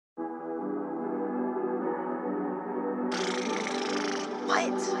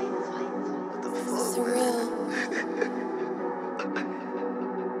Prod.Tsurreal.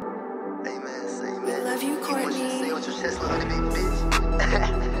 I love you, Courtney. Say what your chest look like, bitch.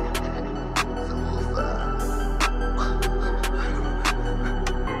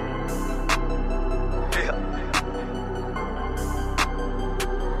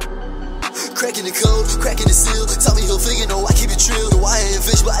 Cracking the code, cracking the seal. Tell me he'll figure, no, I keep it trill. No, I ain't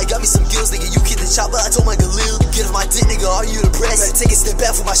fish, but I got me some gills. Nigga, you keep the chopper, I told my Galil. Get off my dick, nigga, are you depressed? Better take a step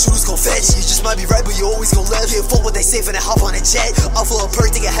back for my shooters gon' fetch. You just might be right, but you always gon' left. Can't fuck what they say, finna hop on a jet. Off for a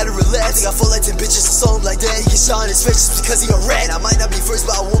perk, think I had to relax. Think I feel like 10 bitches, so something like that. He get shot in his face just because he a rat. I might not be first,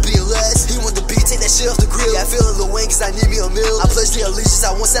 but I won't be a last. He want the beat, take that shit off the grill. Yeah, I feel a little Wayne, cause I need me a meal. I pledge the allegiance,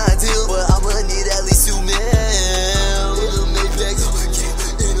 I won't sign a deal. But I'ma need at least 2 mil. In a Maybach, yeah.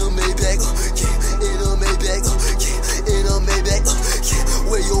 In a Maybach, yeah. In a Maybach, yeah. In a Maybach, yeah.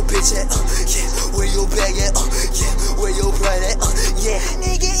 Where your bitch at, yeah. Where your bag at, yeah. Where your pride at, yeah.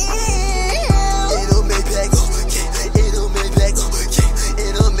 Nigga, in a Maybach, yeah. In a Maybach, yeah.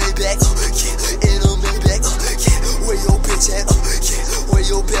 In a Maybach, yeah. In a Maybach, yeah. Where your bitch at, yeah. Where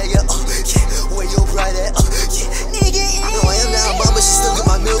your bag at, yeah. Where your pride at, yeah. Nigga, no, I am not a mom, but she still get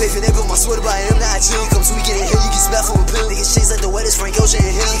my milk. Pay for that, but my sweater, but I am not a chill. Come tweaking in here, you can smell from a pill. Niggas chase like the wettest Frank Ocean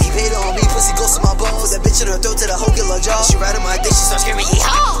in here. He paid on me, pussy goes to my balls. That bitch in her throat to the whole get jaw. She riding my dick, she starts screaming,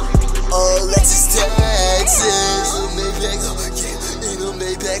 yeehaw. Oh, let's just Texas. In a Maybach, yeah. In a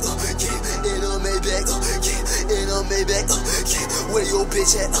Maybach, yeah. In a Maybach, yeah. In a Maybach, yeah. Where your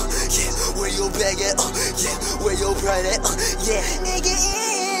bitch at, yeah. Where your bag at, yeah. Where your pride at, yeah. Nigga,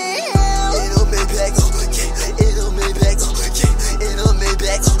 in a Maybach, yeah. In a Maybach, yeah. In a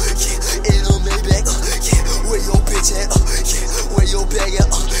Maybach, yeah. In a Maybach, yeah. Where your bitch at, yeah. Where your bag at,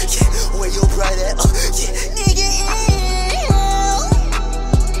 yeah. Where your pride at, yeah.